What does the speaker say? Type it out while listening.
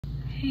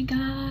Hey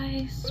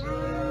guys,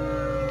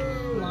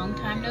 long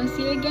time no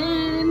see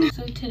again.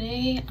 So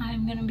today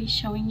I'm gonna be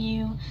showing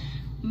you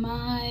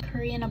my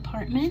Korean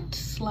apartment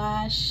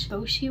slash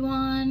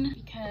goshiwon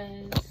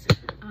because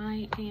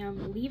I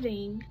am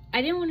leaving.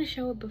 I didn't want to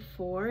show it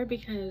before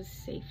because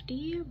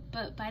safety,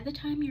 but by the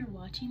time you're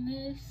watching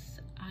this,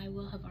 I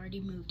will have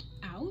already moved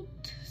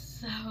out.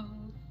 So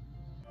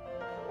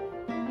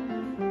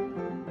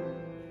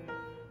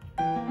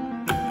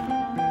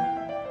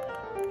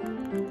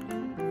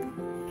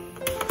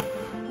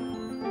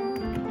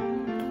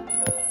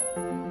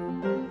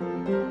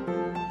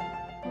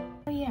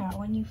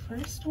when you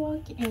first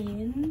walk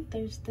in,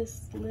 there's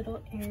this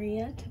little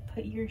area to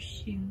put your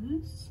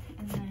shoes,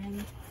 and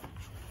then,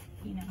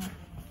 you know,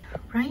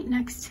 right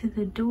next to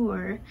the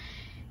door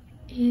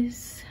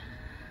is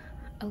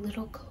a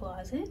little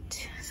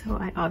closet. So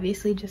I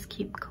obviously just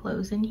keep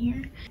clothes in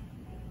here.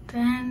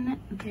 Then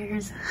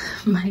there's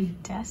my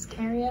desk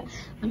area.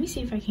 Let me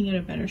see if I can get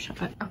a better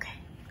shot. Okay,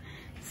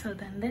 so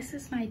then this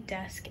is my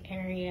desk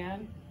area.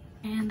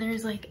 And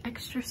there's like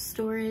extra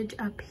storage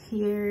up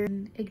here.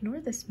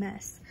 Ignore this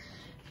mess.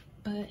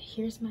 But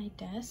here's my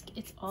desk.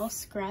 It's all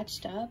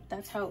scratched up.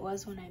 That's how it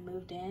was when I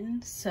moved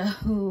in.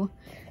 So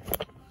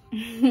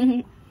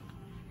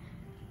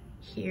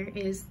here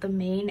is the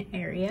main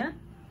area.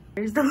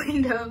 Here's the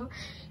window.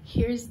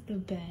 Here's the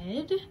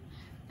bed.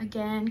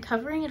 Again,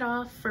 covering it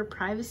off for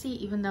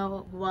privacy, even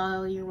though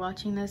while you're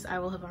watching this, I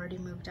will have already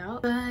moved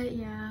out. But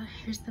yeah,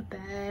 here's the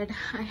bed.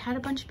 I had a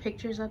bunch of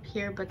pictures up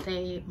here, but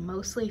they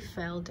mostly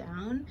fell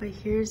down. But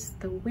here's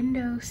the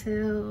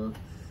windowsill.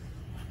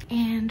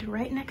 And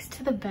right next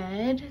to the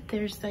bed,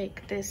 there's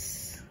like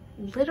this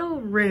little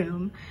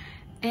room.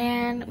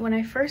 And when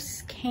I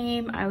first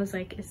came, I was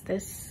like, is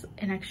this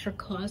an extra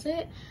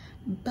closet?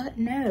 But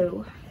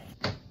no.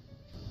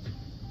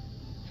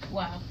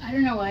 Wow, I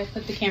don't know why I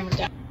put the camera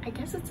down. I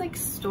guess it's like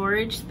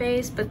storage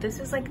space, but this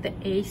is like the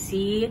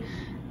AC.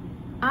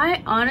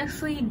 I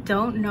honestly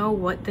don't know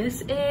what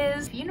this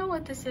is. If you know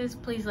what this is,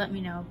 please let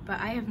me know, but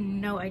I have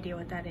no idea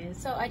what that is.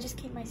 So I just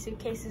keep my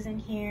suitcases in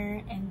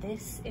here, and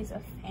this is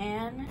a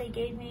fan they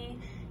gave me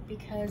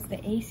because the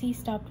AC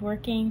stopped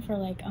working for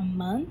like a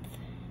month.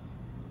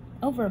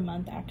 Over a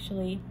month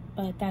actually,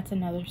 but that's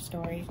another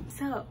story.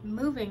 So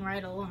moving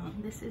right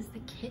along, this is the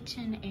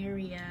kitchen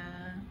area.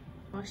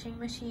 Washing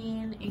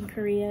machine in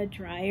Korea,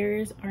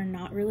 dryers are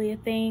not really a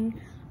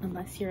thing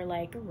unless you're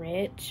like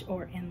rich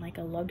or in like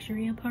a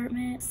luxury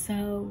apartment.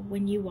 So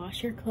when you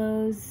wash your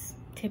clothes,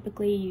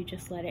 typically you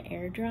just let it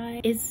air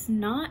dry. It's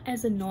not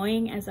as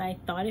annoying as I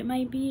thought it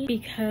might be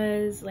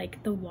because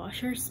like the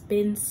washer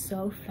spins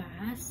so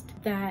fast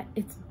that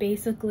it's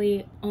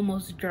basically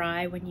almost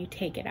dry when you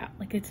take it out.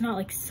 Like it's not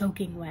like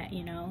soaking wet,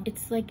 you know?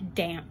 It's like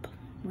damp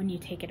when you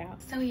take it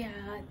out. So yeah,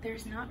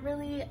 there's not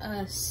really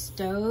a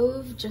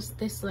stove, just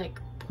this like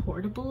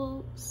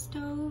portable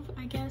stove,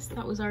 I guess,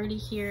 that was already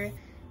here.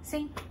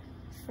 Sink,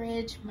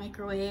 fridge,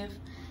 microwave.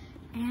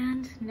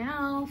 And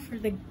now for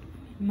the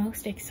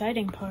most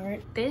exciting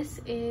part. This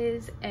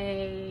is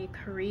a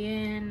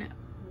Korean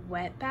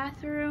wet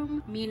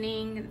bathroom,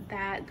 meaning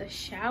that the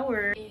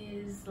shower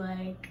is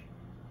like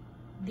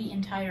the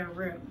entire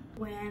room.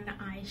 When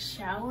I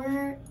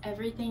shower,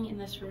 everything in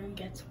this room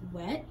gets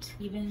wet.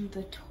 Even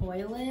the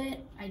toilet,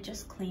 I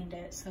just cleaned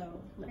it.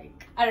 So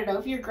like, I don't know,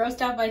 if you're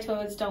grossed out by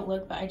toilets, don't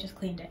look, but I just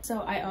cleaned it.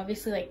 So I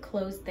obviously like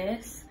closed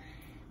this,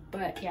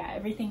 but yeah,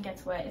 everything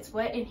gets wet. It's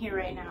wet in here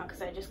right now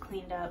because I just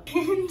cleaned up.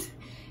 And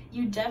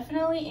you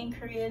definitely in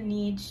Korea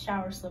need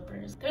shower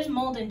slippers. There's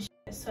mold and shit,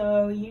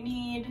 so you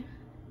need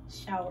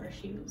shower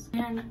shoes.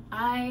 And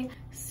I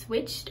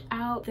switched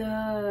out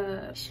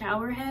the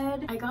shower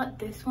head. I got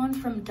this one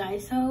from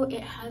Daiso.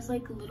 It has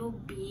like little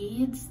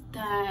beads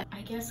that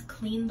I guess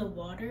clean the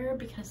water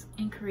because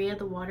in Korea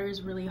the water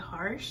is really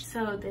harsh.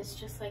 So this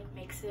just like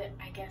makes it,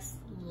 I guess,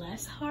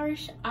 less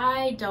harsh.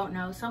 I don't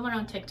know. Someone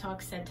on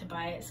TikTok said to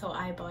buy it, so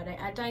I bought it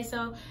at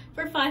Daiso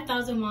for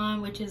 5,000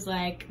 won, which is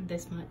like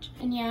this much.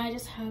 And yeah, I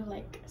just have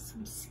like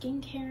some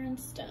skincare and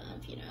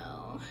stuff, you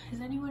know.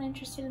 Is anyone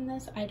interested in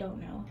this? I don't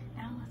know.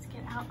 Now let's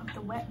get out of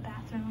the wet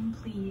bathroom,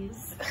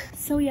 please.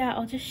 So yeah,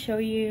 I'll just show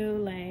you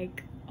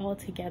like all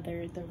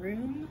together the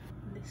room.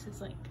 This is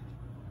like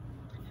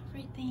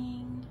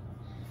everything.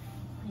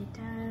 My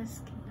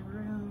desk, the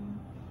room,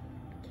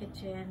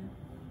 kitchen.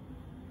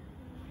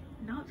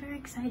 Not very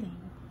exciting.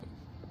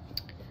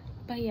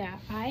 But yeah,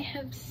 I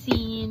have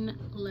seen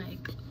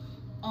like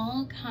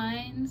all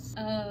kinds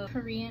of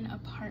Korean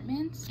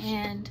apartments,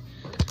 and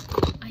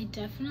I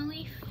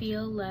definitely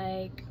feel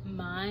like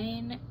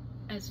mine,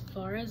 as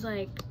far as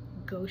like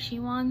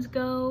goshiwons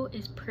go,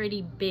 is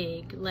pretty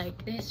big.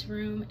 Like this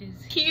room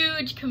is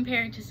huge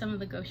compared to some of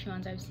the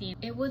goshiwons I've seen.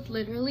 It would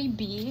literally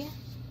be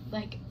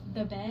like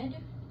the bed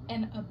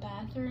and a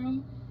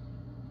bathroom,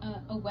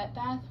 a wet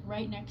bath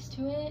right next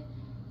to it,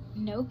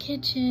 no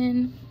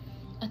kitchen,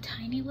 a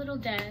tiny little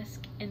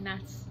desk, and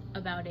that's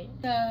about it.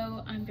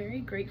 So I'm very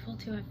grateful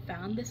to have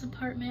found this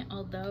apartment,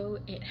 although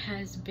it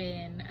has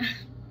been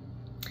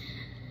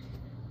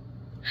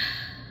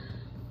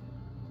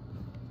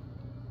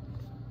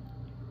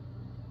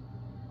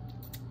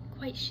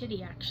quite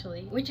shitty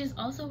actually, which is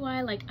also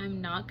why like I'm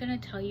not gonna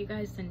tell you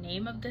guys the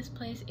name of this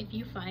place. If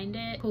you find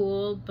it,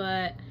 cool,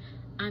 but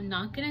I'm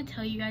not gonna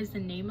tell you guys the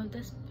name of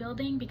this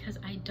building because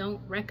I don't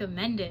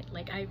recommend it.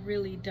 Like, I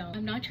really don't.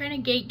 I'm not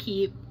trying to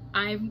gatekeep,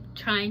 I'm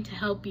trying to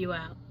help you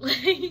out.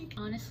 Like,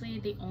 honestly,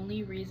 the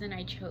only reason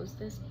I chose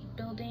this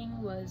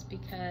building was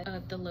because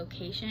of the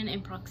location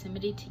and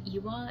proximity to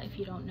ewha. If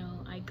you don't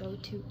know, I go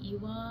to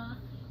ewha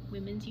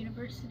Women's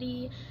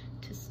University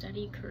to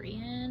study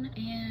Korean,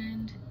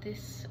 and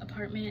this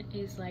apartment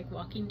is like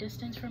walking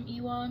distance from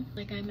ewha.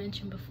 Like I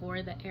mentioned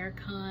before, the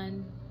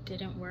aircon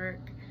didn't work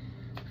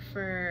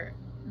for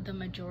the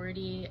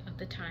majority of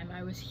the time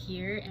I was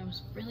here, and it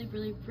was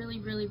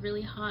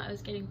really hot. I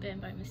was getting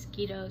bitten by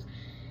mosquitoes,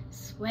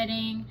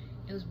 sweating.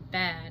 It was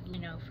bad, you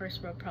know,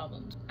 first world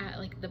problems. At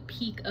like the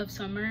peak of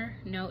summer,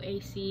 no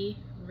AC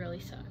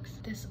really sucks.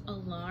 This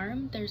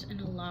alarm, there's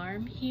an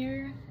alarm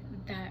here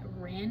that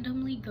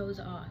randomly goes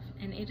off,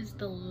 and it is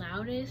the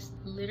loudest,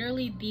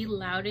 literally the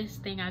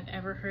loudest thing I've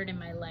ever heard in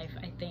my life,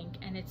 I think.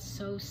 And it's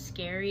so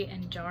scary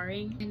and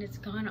jarring, and it's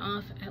gone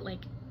off at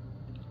like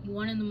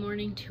 1 in the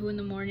morning, 2 in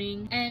the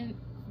morning, and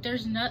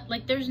there's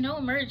no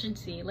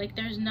emergency, like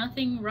there's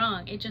nothing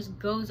wrong. It just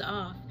goes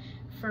off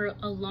for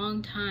a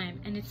long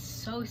time, and it's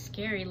so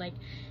scary. Like,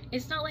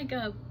 it's not like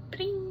a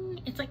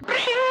bling, it's like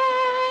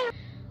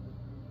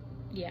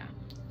yeah,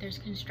 there's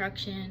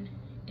construction,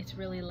 it's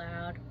really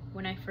loud.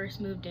 When I first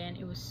moved in,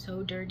 it was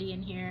so dirty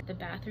in here. The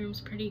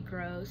bathroom's pretty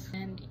gross,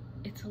 and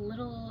it's a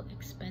little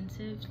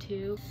expensive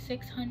too.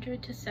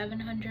 $600 to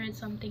 $700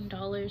 something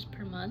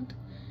per month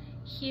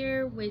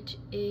here, which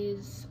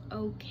is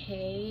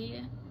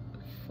okay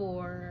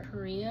for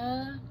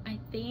Korea, I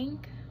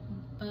think,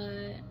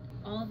 but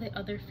all the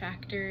other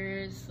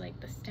factors, like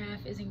the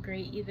staff isn't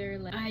great either.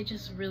 Like, I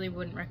just really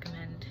wouldn't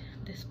recommend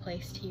this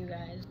place to you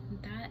guys.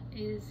 That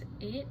is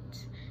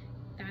it.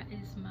 That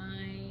is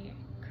my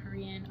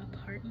Korean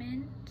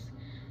apartment.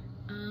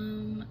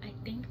 I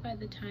think by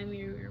the time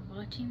you're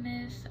watching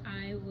this,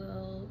 I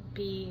will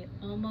be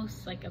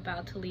almost like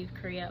about to leave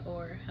Korea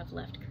or have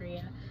left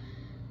Korea,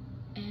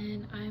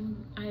 and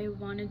I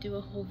want to do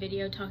a whole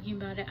video talking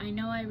about it. I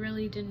know I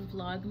really didn't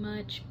vlog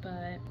much,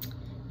 but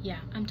yeah,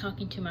 I'm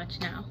talking too much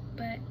now.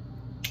 But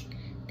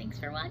thanks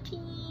for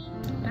watching.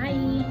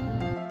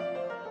 Bye.